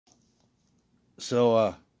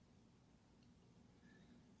So,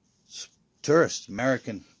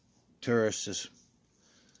 American tourists is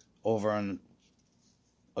over on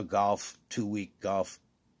a 2-week golf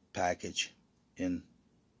package in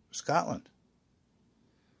Scotland.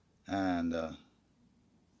 And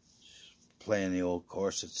playing the old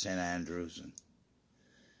course at St. Andrews,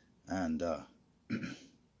 and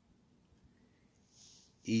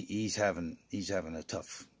he's having a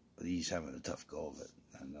tough go of it,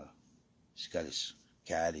 and he's got his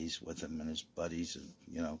caddies with him and his buddies, and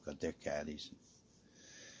got their caddies,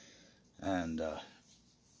 and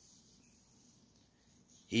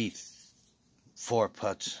he 4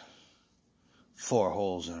 putts, 4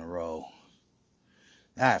 holes in a row.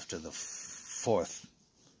 After the 4th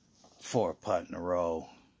 4-putt in a row,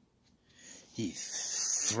 he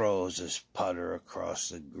throws his putter across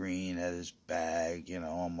the green at his bag,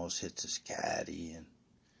 almost hits his caddy, and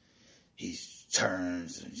he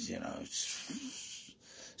turns and,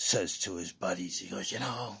 says to his buddies, he goes,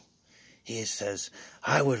 he says,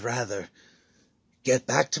 I would rather get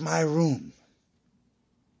back to my room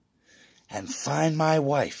and find my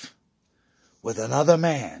wife with another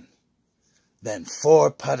man than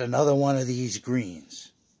 4-putt another one of these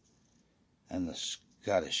greens. And the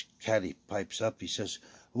Scottish caddy pipes up. He says,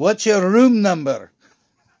 what's your room number?